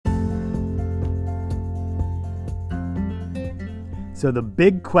So the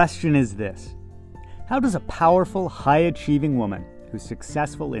big question is this: how does a powerful, high-achieving woman who's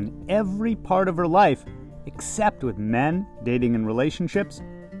successful in every part of her life, except with men, dating, and relationships,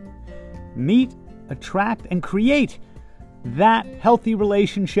 meet, attract, and create that healthy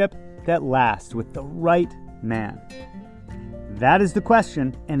relationship that lasts with the right man? That is the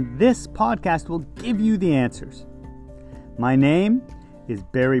question, and this podcast will give you the answers. My name is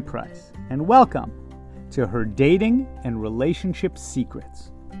Barry Price, and welcome to Her Dating and Relationship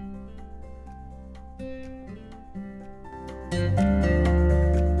Secrets.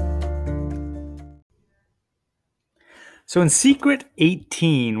 So in Secret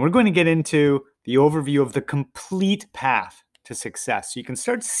 18, we're going to get into the overview of the complete path to success. So you can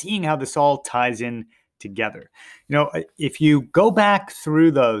start seeing how this all ties in together. You know, if you go back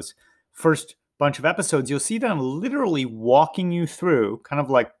through those first bunch of episodes, you'll see that I'm literally walking you through, kind of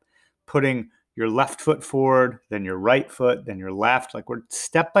like putting your left foot forward, then your right foot, then your left. Like we're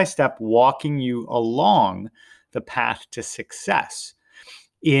step by step walking you along the path to success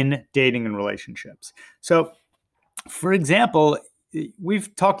in dating and relationships. So, for example,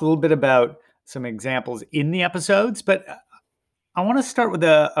 we've talked a little bit about some examples in the episodes, but I want to start with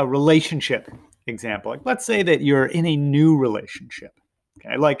a relationship example. Like, let's say that you're in a new relationship.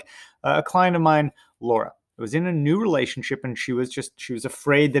 Okay, like a client of mine, Laura, was in a new relationship, and she was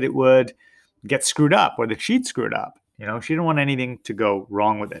afraid that it would get screwed up or that she'd screw it up. You know, she didn't want anything to go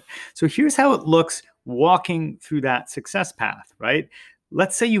wrong with it. So here's how it looks walking through that success path, right?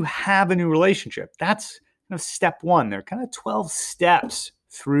 Let's say you have a new relationship. That's kind of step one. There are kind of 12 steps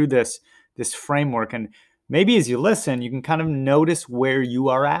through this framework. And maybe as you listen, you can kind of notice where you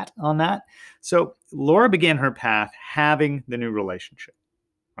are at on that. So Laura began her path having the new relationship,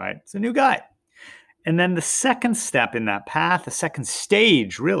 right? It's a new guy. And then the second step in that path, the second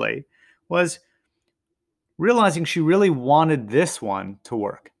stage really, was realizing she really wanted this one to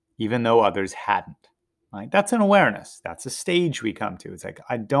work, even though others hadn't. Right? That's an awareness. That's a stage we come to. It's like,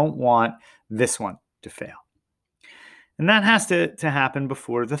 I don't want this one to fail. And that has to happen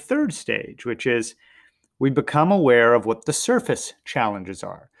before the third stage, which is we become aware of what the surface challenges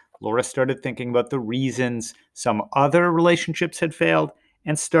are. Laura started thinking about the reasons some other relationships had failed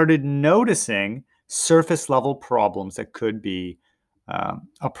and started noticing surface level problems that could be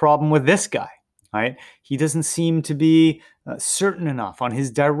a problem with this guy, right? He doesn't seem to be certain enough on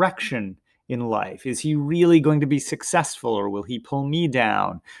his direction in life. Is he really going to be successful, or will he pull me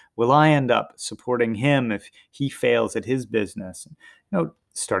down? Will I end up supporting him if he fails at his business? You know,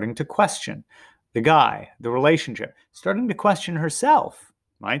 starting to question the guy, the relationship, starting to question herself,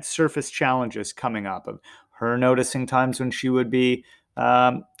 right? Surface challenges coming up of her noticing times when she would be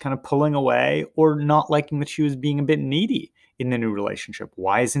kind of pulling away or not liking that she was being a bit needy in the new relationship.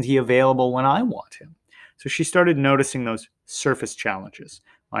 Why isn't he available when I want him? So she started noticing those surface challenges,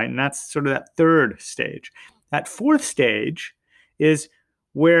 right? And that's sort of that third stage. That fourth stage is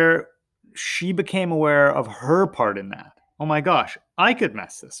where she became aware of her part in that. Oh my gosh, I could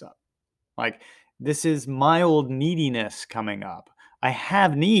mess this up. Like, this is my old neediness coming up. I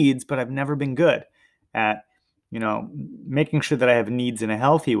have needs, but I've never been good at, you know, making sure that I have needs in a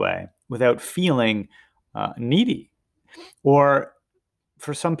healthy way without feeling needy. Or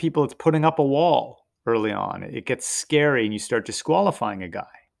for some people, it's putting up a wall early on. It gets scary and you start disqualifying a guy,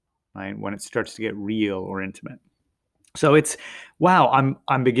 right? When it starts to get real or intimate. So it's, wow,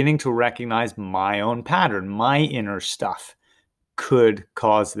 I'm beginning to recognize my own pattern. My inner stuff could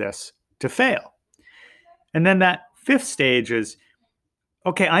cause this to fail. And then that fifth stage is,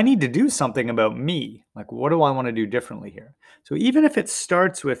 okay, I need to do something about me. Like, what do I want to do differently here? So even if it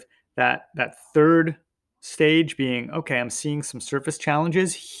starts with that third stage being, okay, I'm seeing some surface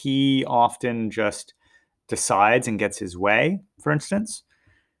challenges, he often just decides and gets his way, for instance.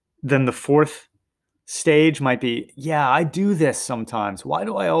 Then the fourth stage might be, yeah, I do this sometimes. Why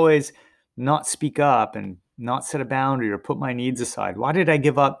do I always not speak up and not set a boundary or put my needs aside? Why did I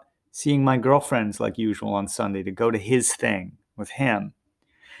give up seeing my girlfriends like usual on Sunday to go to his thing with him?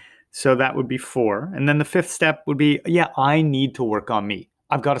 So that would be 4. And then the fifth step would be, yeah, I need to work on me.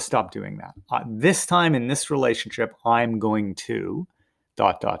 I've got to stop doing that. This time in this relationship, I'm going to ...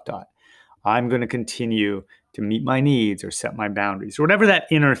 I'm going to continue to meet my needs or set my boundaries or whatever that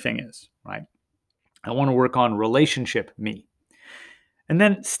inner thing is, right? I want to work on relationship me. And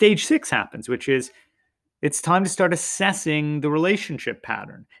then stage 6 happens, which is it's time to start assessing the relationship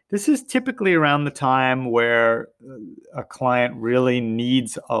pattern. This is typically around the time where a client really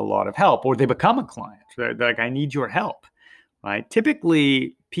needs a lot of help, or they become a client. They're like, I need your help, right?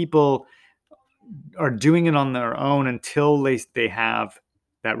 Typically, people are doing it on their own until they have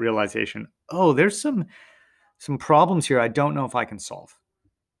that realization, oh, there's some some problems here I don't know if I can solve,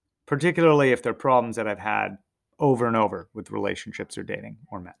 particularly if they're problems that I've had over and over with relationships or dating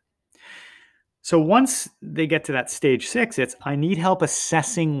or men. So once they get to that stage 6, it's I need help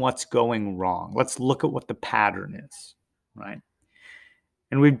assessing what's going wrong. Let's look at what the pattern is, right?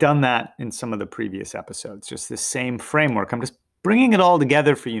 And we've done that in some of the previous episodes, just this same framework. I'm just bringing it all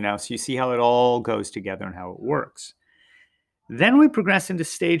together for you now so you see how it all goes together and how it works. Then we progress into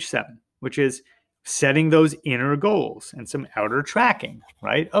stage 7, which is setting those inner goals and some outer tracking,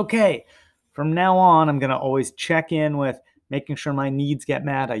 right? Okay, from now on, I'm going to always check in with making sure my needs get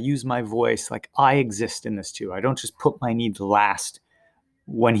met. I use my voice like I exist in this too. I don't just put my needs last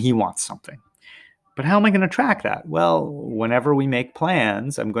when he wants something. But how am I going to track that? Well, whenever we make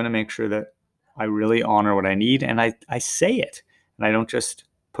plans, I'm going to make sure that I really honor what I need and I say it and I don't just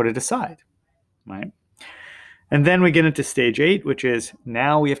put it aside, right? And then we get into stage 8, which is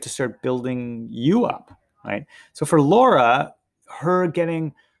now we have to start building you up, right? So for Laura, her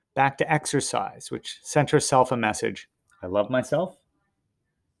getting back to exercise, which sent herself a message, I love myself.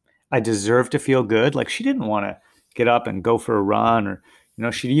 I deserve to feel good. Like she didn't want to get up and go for a run or,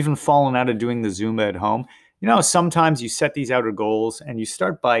 she'd even fallen out of doing the Zumba at home. Sometimes you set these outer goals and you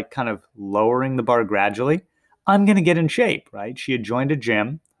start by kind of lowering the bar gradually. I'm going to get in shape, right? She had joined a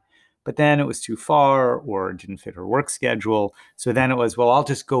gym, but then it was too far or didn't fit her work schedule. So then it was, well, I'll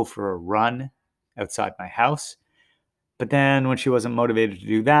just go for a run outside my house. But then when she wasn't motivated to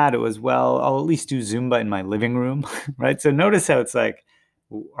do that, it was, well, I'll at least do Zumba in my living room, right? So notice how it's like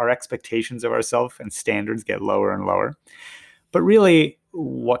our expectations of ourselves and standards get lower and lower. But really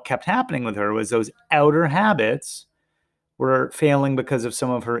what kept happening with her was those outer habits were failing because of some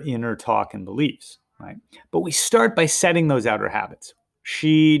of her inner talk and beliefs, right? But we start by setting those outer habits.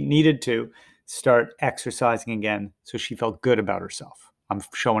 She needed to start exercising again so she felt good about herself. I'm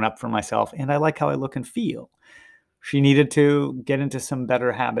showing up for myself and I like how I look and feel. She needed to get into some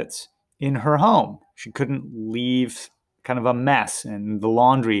better habits in her home. She couldn't leave kind of a mess and the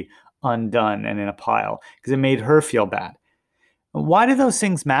laundry undone and in a pile because it made her feel bad. Why do those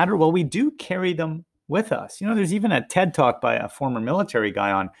things matter? Well, we do carry them with us. There's even a TED talk by a former military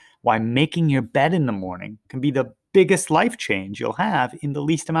guy on why making your bed in the morning can be the biggest life change you'll have in the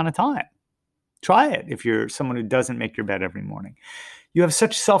least amount of time. Try it if you're someone who doesn't make your bed every morning. You have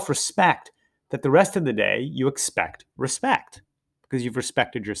such self-respect that the rest of the day you expect respect because you've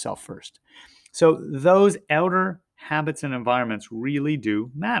respected yourself first. So those outer habits and environments really do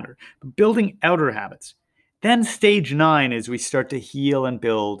matter. But building outer habits. Then stage 9 is we start to heal and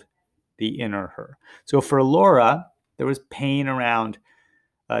build the inner her. So for Laura, there was pain around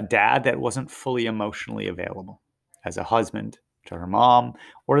a dad that wasn't fully emotionally available as a husband to her mom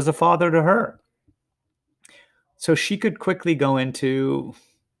or as a father to her. So she could quickly go into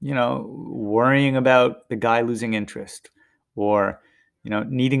worrying about the guy losing interest or,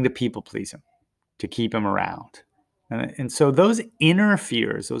 needing to people please him to keep him around. And so those inner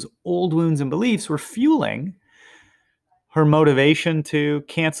fears, those old wounds and beliefs were fueling her motivation to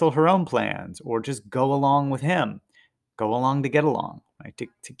cancel her own plans or just go along with him, go along to get along, right?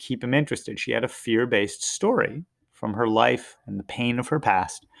 To keep him interested. She had a fear-based story from her life and the pain of her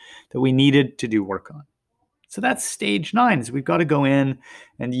past that we needed to do work on. So that's stage 9 is we've got to go in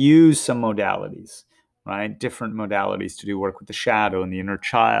and use some modalities, right? Different modalities to do work with the shadow and the inner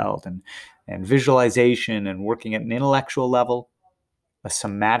child and visualization and working at an intellectual level, a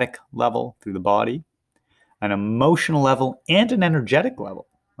somatic level through the body, an emotional level, and an energetic level,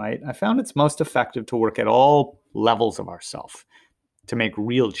 right? I found it's most effective to work at all levels of ourself to make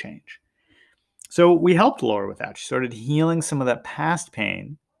real change. So we helped Laura with that. She started healing some of that past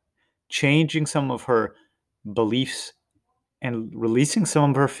pain, changing some of her beliefs and releasing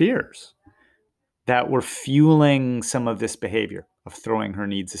some of her fears that were fueling some of this behavior of throwing her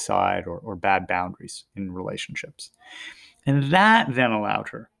needs aside or bad boundaries in relationships. And that then allowed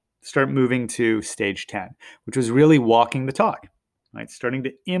her to start moving to stage 10, which was really walking the talk, right? Starting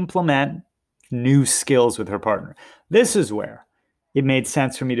to implement new skills with her partner. This is where it made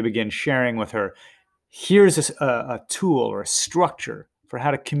sense for me to begin sharing with her, here's a tool or a structure for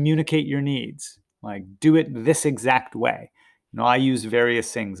how to communicate your needs. Like do it this exact way. I use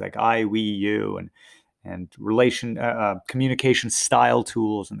various things like I, we, you, and communication style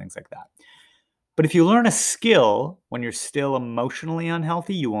tools and things like that. But if you learn a skill when you're still emotionally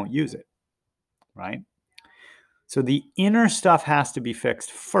unhealthy, you won't use it, right? So the inner stuff has to be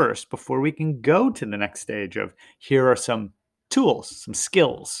fixed first before we can go to the next stage of here are some tools, some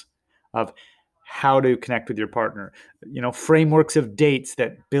skills of how to connect with your partner, frameworks of dates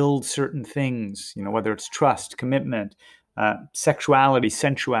that build certain things, whether it's trust, commitment, sexuality,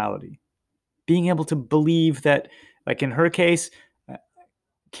 sensuality. being able to believe that, like in her case,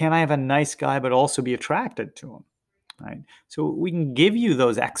 can I have a nice guy but also be attracted to him? Right? So we can give you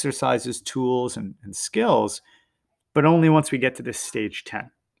those exercises, tools, and skills, but only once we get to this stage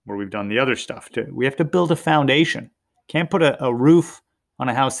 10, where we've done the other stuff. We have to build a foundation. Can't put a roof on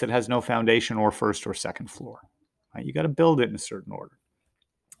a house that has no foundation or first or second floor. Right? You got to build it in a certain order.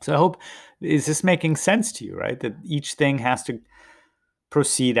 So I hope, is this making sense to you, right? That each thing has to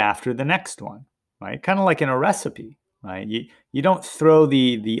proceed after the next one, right? Kind of like in a recipe, right? You don't throw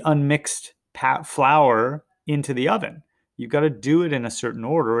the unmixed flour into the oven. You've got to do it in a certain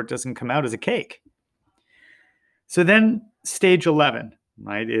order or it doesn't come out as a cake. So then stage 11,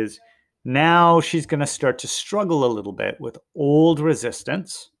 right, is now she's going to start to struggle a little bit with old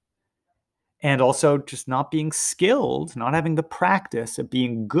resistance and also just not being skilled, not having the practice of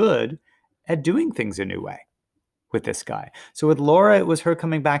being good at doing things a new way with this guy. So with Laura, it was her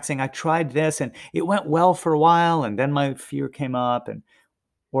coming back saying, I tried this and it went well for a while and then my fear came up,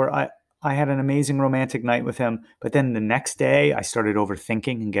 or I had an amazing romantic night with him, but then the next day I started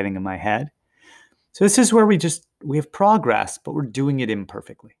overthinking and getting in my head. So this is where we have progress, but we're doing it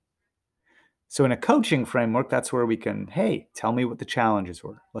imperfectly. So in a coaching framework, that's where we can, hey, tell me what the challenges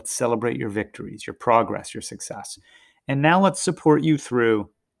were. Let's celebrate your victories, your progress, your success. And now let's support you through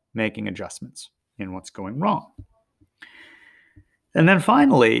making adjustments in what's going wrong. And then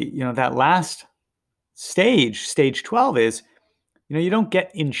finally, that last stage, stage 12 is, you don't get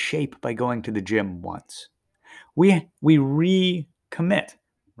in shape by going to the gym once. We recommit,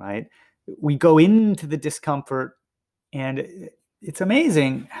 right? We go into the discomfort, and it's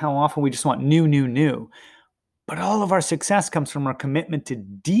amazing how often we just want new. But all of our success comes from our commitment to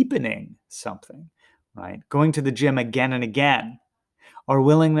deepening something, right? Going to the gym again and again. Our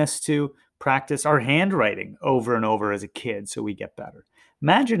willingness to practice our handwriting over and over as a kid so we get better.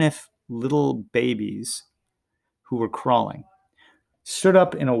 Imagine if little babies who were crawling stood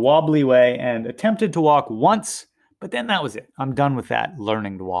up in a wobbly way and attempted to walk once, but then that was it. I'm done with that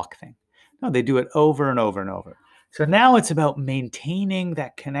learning to walk thing. No, they do it over and over and over. So now it's about maintaining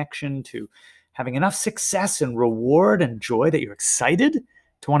that connection to having enough success and reward and joy that you're excited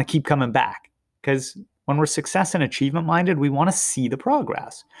to want to keep coming back. Because when we're success and achievement minded, we want to see the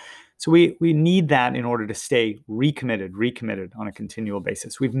progress. So we need that in order to stay recommitted on a continual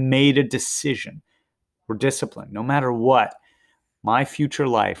basis. We've made a decision. We're disciplined. No matter what, my future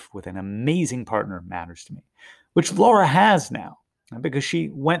life with an amazing partner matters to me, which Laura has now, because she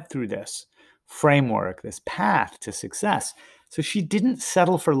went through this framework, this path to success. So she didn't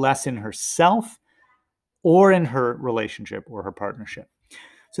settle for less in herself or in her relationship or her partnership.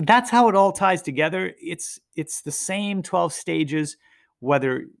 So that's how it all ties together. It's the same 12 stages,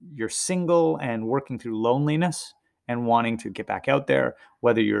 whether you're single and working through loneliness and wanting to get back out there,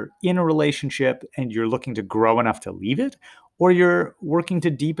 whether you're in a relationship and you're looking to grow enough to leave it, or you're working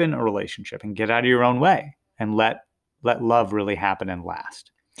to deepen a relationship and get out of your own way and let love really happen and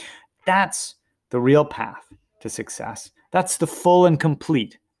last. That's the real path to success. That's the full and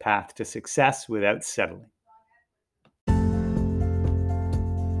complete path to success without settling.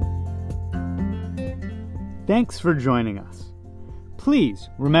 Thanks for joining us. Please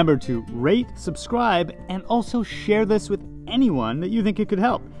remember to rate, subscribe, and also share this with anyone that you think it could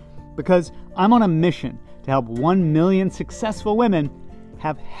help, because I'm on a mission to help 1 million successful women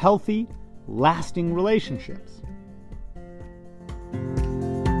have healthy, lasting relationships.